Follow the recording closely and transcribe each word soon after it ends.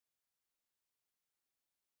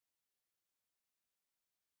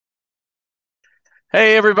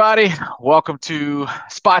Hey everybody, welcome to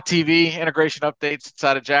Spot TV integration updates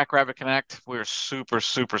inside of Jackrabbit Connect. We're super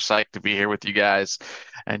psyched to be here with you guys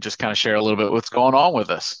and just kind of share a little bit what's going on with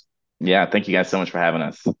us. Yeah, thank you guys so much for having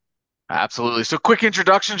us. Absolutely. So quick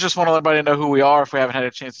introduction, just want to let everybody know who we are if we haven't had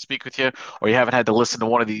a chance to speak with you or you haven't had to listen to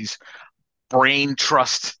one of these brain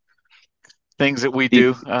trust things that we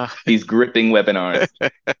do. These these gripping webinars.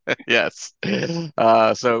 Yes.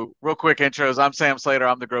 So real quick intros. I'm Sam Slater.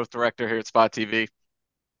 I'm the growth director here at Spot TV.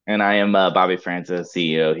 And I am Bobby Franzo,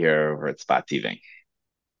 CEO here over at Spot TV.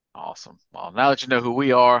 Awesome. Well, now that you know who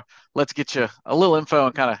we are, let's get you a little info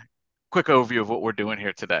and kind of quick overview of what we're doing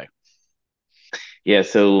here today. Yeah,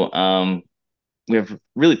 so we have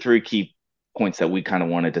really three key points that we kind of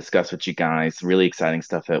want to discuss with you guys. Really exciting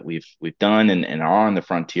stuff that we've done and are on the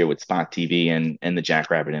frontier with Spot TV and the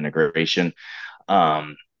Jackrabbit integration.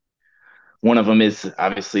 Um, One of them is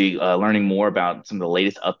obviously learning more about some of the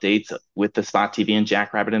latest updates with the Spot TV and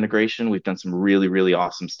Jackrabbit integration. We've done some really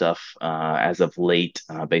awesome stuff as of late,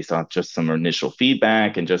 based on just some initial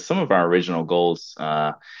feedback and just some of our original goals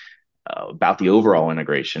about the overall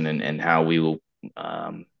integration and how we will,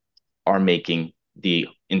 are making the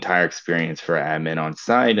entire experience for admin on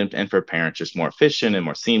site and for parents just more efficient and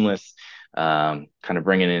more seamless. Kind of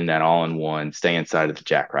bringing in that all-in-one, stay inside of the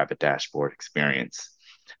Jackrabbit dashboard experience.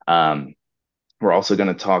 Um, we're also going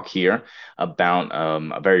to talk here about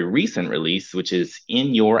a very recent release, which is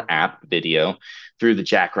in your app video through the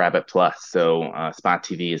Jackrabbit Plus. So Spot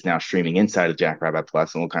TV is now streaming inside of Jackrabbit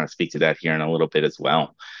Plus, and we'll kind of speak to that here in a little bit as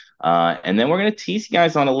well. And then we're going to tease you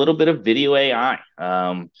guys on a little bit of video AI.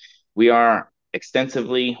 We are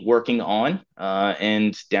extensively working on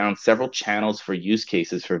and down several channels for use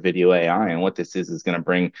cases for video AI. And what this is going to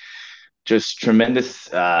bring just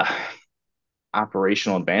tremendous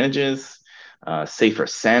operational advantages, safer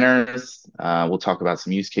centers. We'll talk about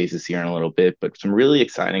some use cases here in a little bit, but some really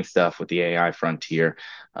exciting stuff with the AI frontier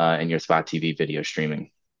in your Spot TV video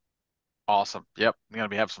streaming. Awesome. Yep. We're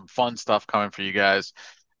going to have some fun stuff coming for you guys.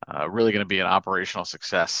 Really going to be an operational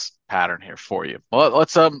success pattern here for you. Well,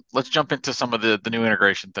 let's jump into some of the new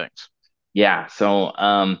integration things. Yeah, so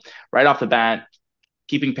right off the bat,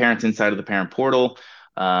 keeping parents inside of the parent portal.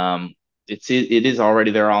 It is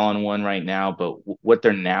already there all in one right now, but what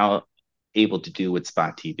they're now able to do with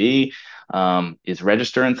Spot TV is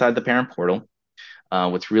register inside the parent portal.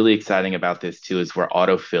 What's really exciting about this too is we're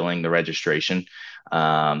auto-filling the registration.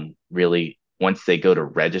 Really, once they go to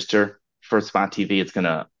register for Spot TV, it's going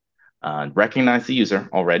to recognize the user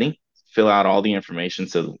already, fill out all the information.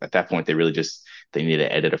 So at that point, they really just they need to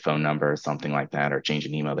edit a phone number or something like that, or change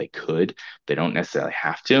an email. They could. They don't necessarily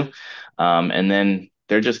have to. And then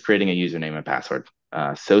they're just creating a username and password.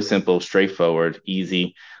 So simple, straightforward,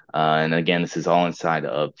 easy. And again, this is all inside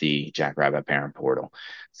of the Jackrabbit parent portal.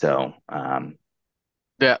 So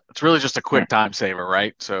Yeah, it's really just a yeah, quick time saver,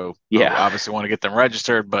 right? So we yeah, obviously want to get them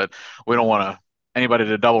registered, but we don't want anybody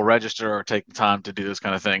to double register or take the time to do this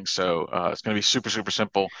kind of thing. So it's going to be super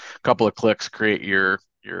simple. Couple of clicks, create your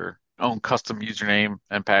own custom username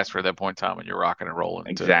and password at that point in time, and you're rocking and rolling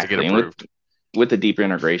to get exactly. And approved. with the deeper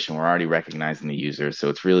integration, we're already recognizing the user, so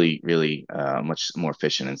it's really much more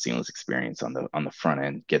efficient and seamless experience on the front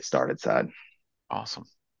end get started side. Awesome.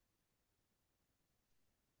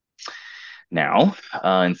 Now,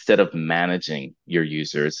 instead of managing your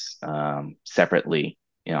users separately,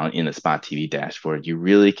 in the Spot TV dashboard, you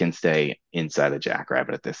really can stay inside of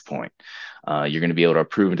Jackrabbit at this point. You're going to be able to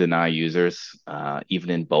approve and deny users, even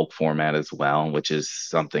in bulk format as well, which is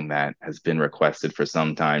something that has been requested for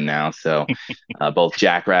some time now. So, both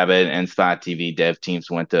Jackrabbit and Spot TV dev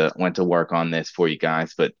teams went to work on this for you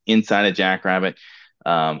guys. But inside of Jackrabbit,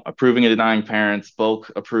 approving and denying parents,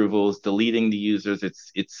 bulk approvals, deleting the users.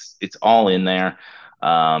 It's all in there.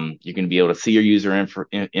 You're going to be able to see your user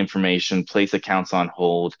information, place accounts on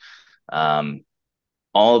hold. Um,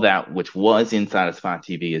 all of that, which was inside of Spot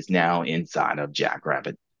TV, is now inside of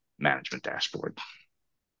Jackrabbit Management Dashboard.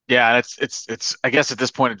 Yeah, and it's I guess at this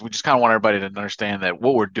point we just kind of want everybody to understand that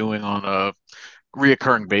what we're doing on a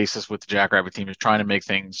reoccurring basis with the Jackrabbit team is trying to make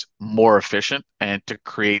things more efficient and to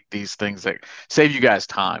create these things that save you guys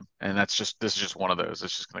time. And this is just one of those.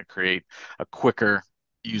 It's just going to create a quicker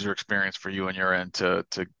user experience for you on your end to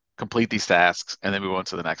complete these tasks and then move on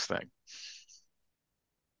to the next thing.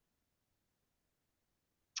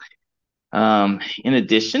 In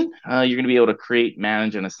addition, you're going to be able to create,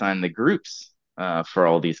 manage, and assign the groups for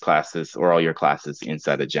all these classes or all your classes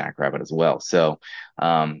inside of Jackrabbit as well. So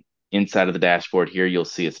inside of the dashboard here, you'll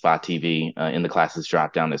see a Spot TV in the classes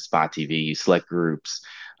drop down to Spot TV. You select groups,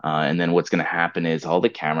 and then what's going to happen is all the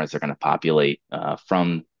cameras are going to populate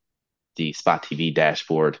from the Spot TV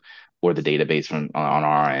dashboard or the database from on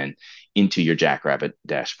our end into your Jackrabbit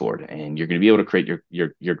dashboard, and you're going to be able to create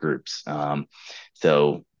your groups.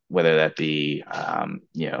 So whether that be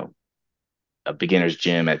a beginner's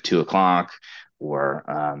gym at 2 o'clock or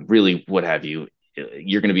really what have you,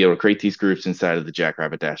 you're going to be able to create these groups inside of the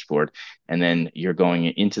Jackrabbit dashboard. And then you're going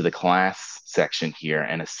into the class section here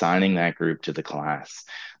and assigning that group to the class.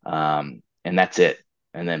 And that's it.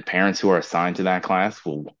 And then parents who are assigned to that class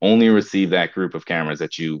will only receive that group of cameras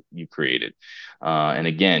that you created. And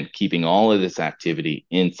again, keeping all of this activity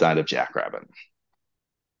inside of Jackrabbit.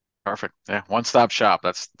 Perfect. Yeah, one-stop shop.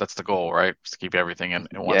 That's the goal, right? Just to keep everything in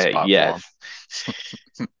one Yeah, spot for yes.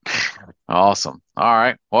 them. Awesome. All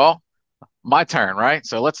right. Well, my turn, right?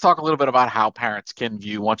 So let's talk a little bit about how parents can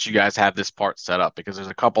view once you guys have this part set up, because there's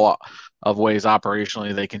a couple of ways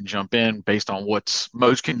operationally they can jump in based on what's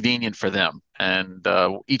most convenient for them. And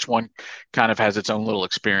each one kind of has its own little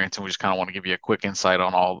experience, and we just kind of want to give you a quick insight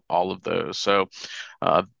on all of those. So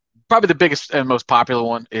uh, probably the biggest and most popular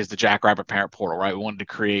one is the Jackrabbit Parent Portal, right? We wanted to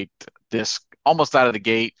create this almost out of the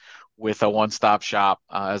gate with a one-stop shop,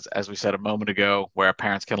 as we said a moment ago, where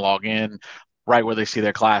parents can log in right where they see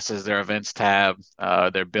their classes, their events tab,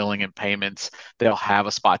 their billing and payments. They'll have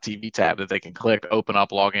a Spot TV tab that they can click, open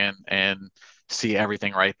up, log in, and see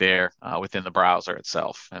everything right there within the browser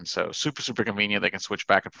itself. And so super, super convenient. They can switch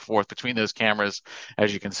back and forth between those cameras,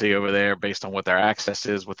 as you can see over there, based on what their access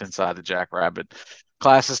is with inside the Jackrabbit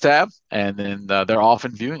classes tab, and then they're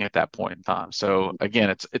often viewing at that point in time. So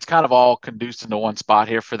again, it's kind of all conduced into one spot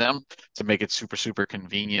here for them to make it super, super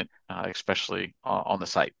convenient, especially on the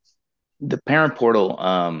site. The parent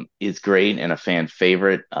portal is great and a fan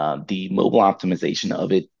favorite. The mobile optimization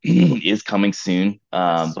of it is coming soon,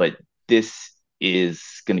 Yes. but this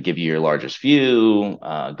is going to give you your largest view.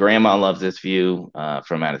 Grandma loves this view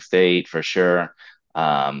from out of state for sure.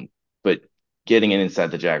 But getting it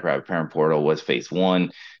inside the Jackrabbit parent portal was phase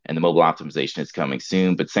one, and the mobile optimization is coming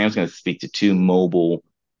soon. But Sam's going to speak to two mobile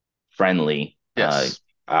friendly Yes.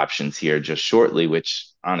 options here just shortly, which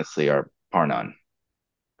honestly are par none.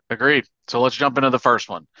 Agreed. So let's jump into the first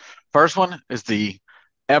one. First one is the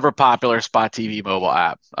ever popular Spot TV mobile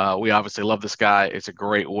app. We obviously love this guy. It's a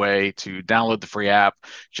great way to download the free app,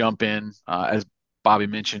 jump in. As Bobby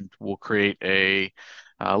mentioned, we'll create a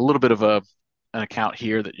little bit of an account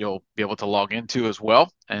here that you'll be able to log into as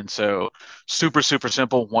well. And so super, super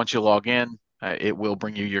simple. Once you log in, it will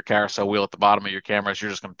bring you your carousel wheel at the bottom of your cameras.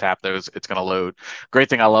 You're just going to tap those. It's going to load. Great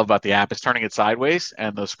thing I love about the app is turning it sideways,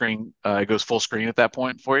 and the screen it goes full screen at that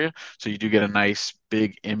point for you. So you do get a nice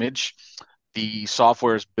big image. The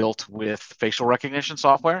software is built with facial recognition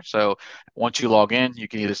software. So once you log in, you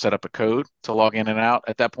can either set up a code to log in and out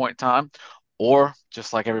at that point in time, or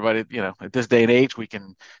just like everybody, at this day and age, we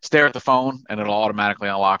can stare at the phone and it'll automatically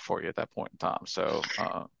unlock for you at that point in time. So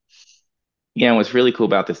Yeah, and what's really cool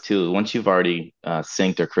about this too, once you've already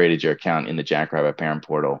synced or created your account in the Jackrabbit parent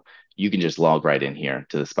portal, you can just log right in here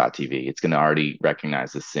to the Spot TV. It's going to already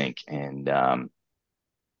recognize the sync, and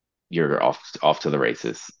you're off to the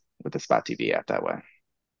races with the Spot TV app that way.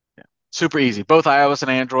 yeah, super easy. Both iOS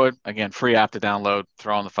and Android. Again, free app to download,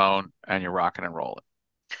 throw on the phone, and you're rocking and rolling.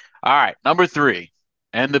 All right, number three,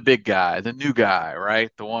 and the big guy, the new guy,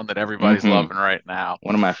 right? The one that everybody's Hmm. loving right now,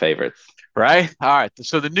 One of my favorites. right? All right,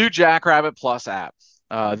 so the new Jackrabbit Plus app.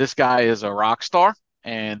 This guy is a rock star,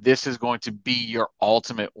 and this is going to be your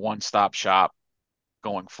ultimate one-stop shop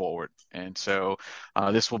going forward. And so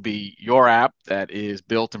this will be your app that is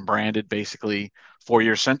built and branded basically for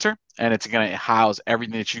your center, and it's going to house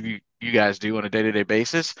everything that you guys do on a day-to-day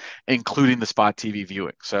basis, including the Spot TV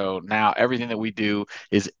viewing. So now everything that we do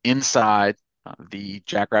is inside the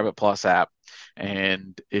Jackrabbit Plus app,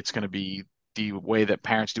 and it's going to be the way that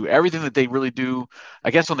parents do everything that they really do,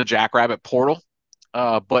 I guess, on the Jackrabbit portal,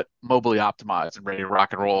 but mobily optimized and ready to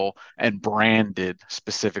rock and roll and branded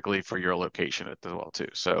specifically for your location as well too.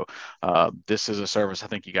 So this is a service I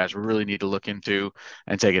think you guys really need to look into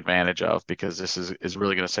and take advantage of, because this is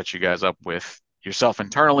really going to set you guys up with yourself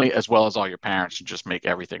internally as well as all your parents and just make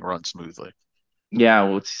everything run smoothly. Yeah,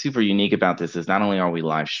 what's super unique about this is not only are we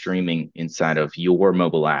live streaming inside of your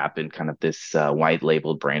mobile app and kind of this white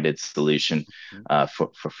labeled branded solution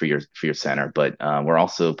Mhm. for your center, but we're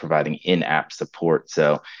also providing in-app support.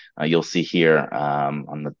 So you'll see here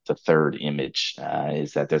on the third image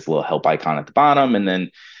is that there's a little help icon at the bottom, and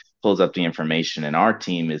then pulls up the information, and our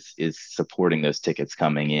team is supporting those tickets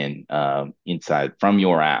coming in inside from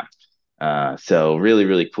your app. So really,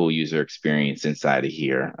 really cool user experience inside of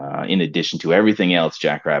here. In addition to everything else,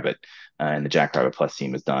 Jackrabbit and the Jackrabbit Plus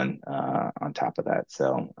team has done on top of that.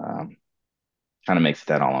 So kind of makes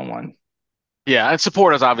that all on one. Yeah, and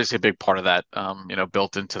support is obviously a big part of that.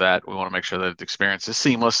 Built into that, we want to make sure that the experience is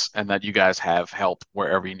seamless and that you guys have help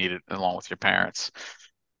wherever you need it, along with your parents.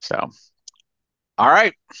 So, all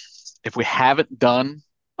right, if we haven't done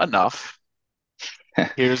enough,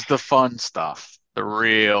 here's the fun stuff, the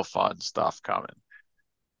real fun stuff coming.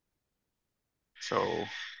 So, Um,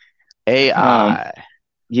 AI.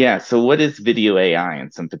 yeah, so what is video AI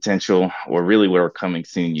and some potential, or really what are coming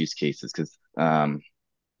soon use cases? Because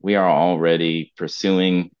we are already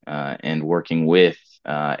pursuing and working with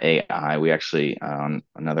AI. We actually, on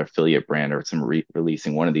another affiliate brand, or some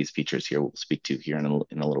releasing one of these features here, we'll speak to here in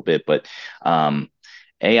a little bit. But um,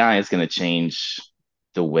 AI is going to change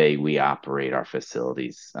the way we operate our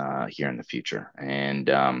facilities here in the future. And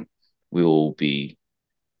we will be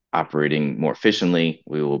operating more efficiently.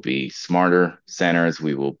 We will be smarter centers.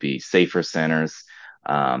 We will be safer centers.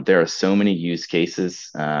 There are so many use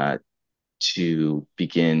cases to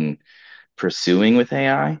begin pursuing with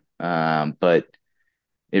AI, but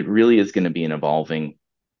it really is going to be an evolving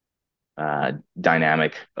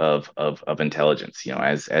dynamic of intelligence. You know,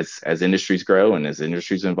 as industries grow and as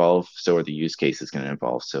industries evolve, so are the use cases going to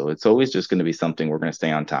evolve. So it's always just going to be something we're going to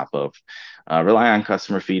stay on top of. Rely on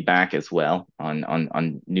customer feedback as well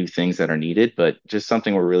on new things that are needed, but just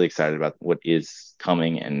something we're really excited about what is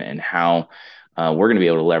coming and how we're going to be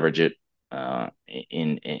able to leverage it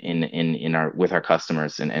in our with our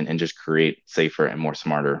customers and just create safer and more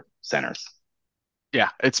smarter centers. Yeah,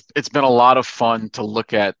 it's been a lot of fun to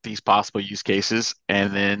look at these possible use cases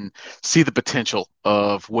and then see the potential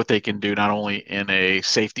of what they can do, not only in a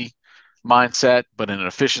safety mindset, but in an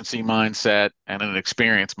efficiency mindset and an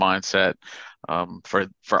experience mindset,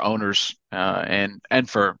 for owners, and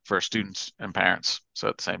for students and parents. So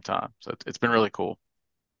at the same time, so it's been really cool.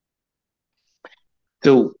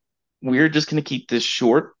 So we're just going to keep this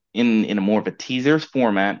short in a more of a teaser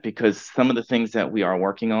format because some of the things that we are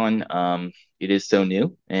working on, it is so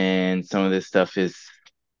new, and some of this stuff is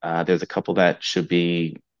there's a couple that should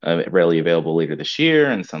be readily available later this year,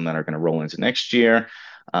 and some that are going to roll into next year.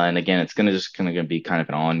 And again, it's going to be kind of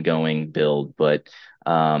an ongoing build, but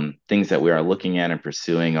things that we are looking at and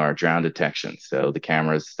pursuing are drown detection. So the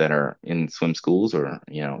cameras that are in swim schools, or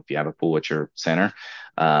if you have a pool at your center,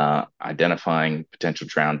 identifying potential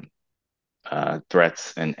drown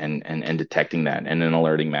threats and detecting that, and then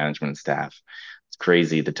alerting management staff. It's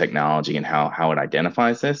crazy the technology and how it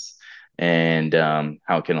identifies this, and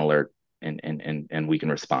how it can alert and we can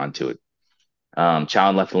respond to it.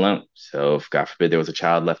 Child left alone. So if God forbid there was a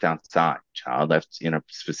child left outside, child left in a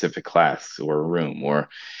specific class or a room, or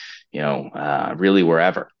really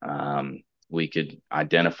wherever, we could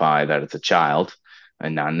identify that it's a child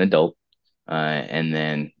and not an adult, and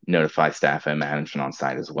then notify staff and management on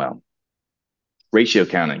site as well. Ratio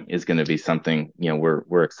counting is going to be something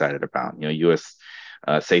we're excited about. U.S.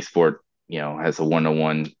 Safe Sport has a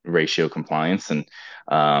 1-to-1 ratio compliance, and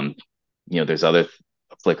there's other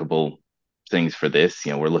applicable things for this.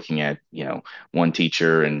 We're looking at one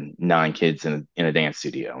teacher and 9 kids in a dance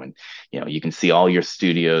studio, and you can see all your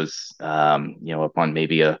studios up on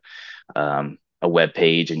maybe a web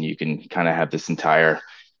page, and you can kind of have this entire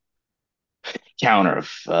counter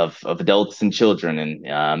of adults and children,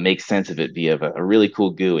 and make sense of it via a really cool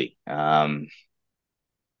GUI. And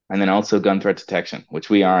then also gun threat detection, which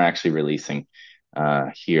we are actually releasing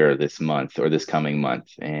here this month or this coming month.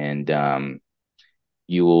 And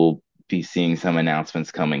you will be seeing some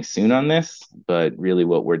announcements coming soon on this. But really,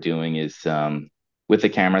 what we're doing is, with the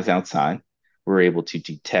cameras outside, we're able to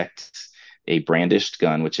detect a brandished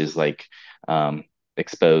gun, which is like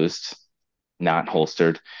exposed, not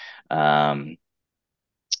holstered, um,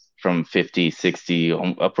 from 50, 60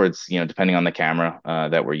 upwards, depending on the camera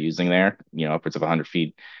that we're using there, upwards of 100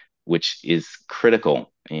 feet, which is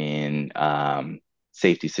critical in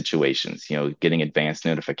safety situations, getting advanced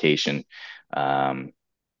notification,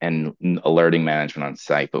 and alerting management on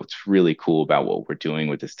site. But what's really cool about what we're doing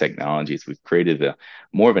with this technology is we've created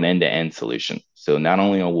more of an end-to-end solution. So not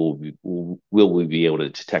only will we be able to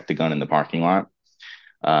detect a gun in the parking lot,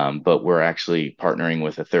 but we're actually partnering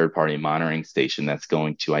with a third-party monitoring station that's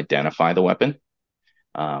going to identify the weapon,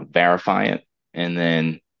 verify it, and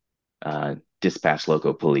then dispatch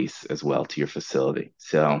local police as well to your facility.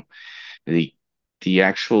 So the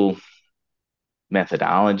actual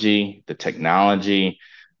methodology, the technology,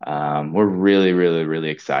 we're really, really, really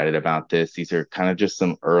excited about this. These are kind of just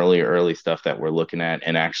some early stuff that we're looking at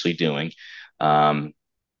and actually doing. Um,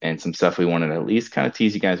 and some stuff we wanted to at least kind of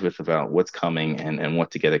tease you guys with about what's coming and what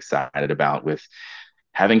to get excited about with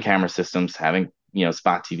having camera systems, having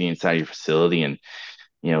Spot TV inside your facility, and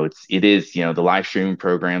it is, the live streaming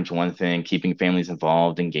programs, one thing, keeping families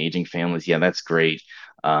involved, engaging families. Yeah, that's great.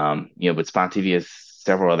 But Spot TV has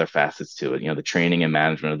several other facets to it. The training and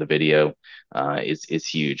management of the video is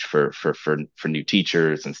huge for new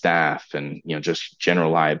teachers and staff, and just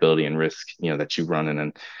general liability and risk that you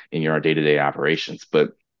run in your day-to-day operations.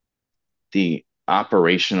 But the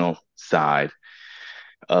operational side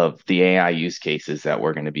of the AI use cases that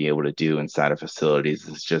we're going to be able to do inside of facilities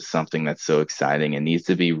is just something that's so exciting and needs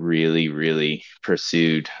to be really, really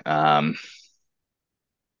pursued,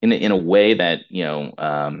 in a way that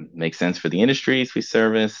makes sense for the industries we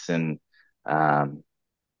service, and um,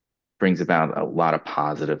 brings about a lot of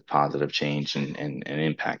positive change and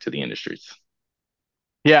impact to the industries.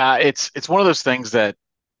 Yeah, it's one of those things that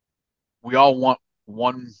we all want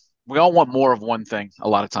one we all want more of one thing a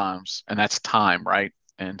lot of times, and that's time, right?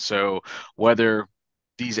 And so whether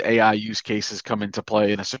these AI use cases come into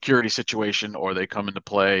play in a security situation, or they come into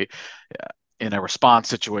play in a response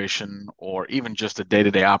situation, or even just a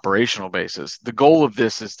day-to-day operational basis, the goal of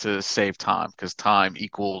this is to save time, because time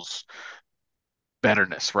equals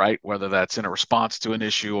betterness, right? Whether that's in a response to an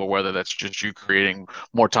issue, or whether that's just you creating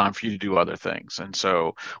more time for you to do other things. And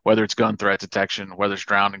so, whether it's gun threat detection, whether it's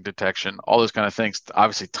drowning detection, all those kind of things,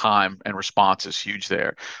 obviously time and response is huge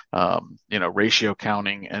there. Ratio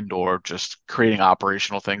counting and/or just creating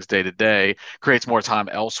operational things day to day creates more time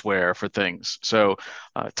elsewhere for things. So,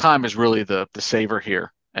 time is really the saver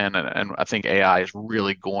here. And I think AI is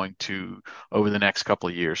really going to, over the next couple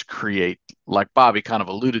of years, create, like Bobby kind of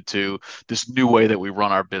alluded to, this new way that we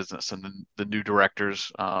run our business, and the new directors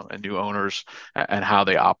and new owners, and how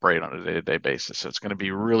they operate on a day-to-day basis. So it's going to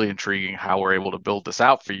be really intriguing how we're able to build this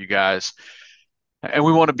out for you guys. And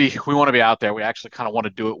we want to be out there. We actually kind of want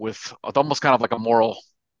to do it with almost kind of like a moral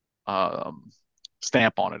um,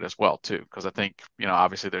 stamp on it as well too, because I think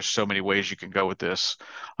obviously there's so many ways you can go with this.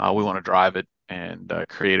 We want to drive it and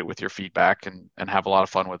create it with your feedback, and have a lot of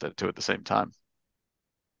fun with it too at the same time.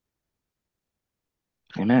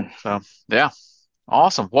 Amen. So yeah.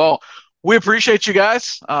 Awesome. Well, we appreciate you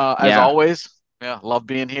guys, as Yeah. always. Yeah, love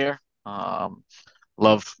being here. Um,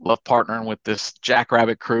 love partnering with this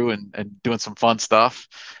Jackrabbit crew, and doing some fun stuff.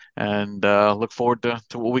 And look forward to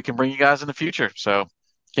what we can bring you guys in the future. So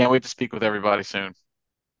can't wait to speak with everybody soon.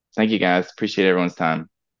 Thank you guys. Appreciate everyone's time.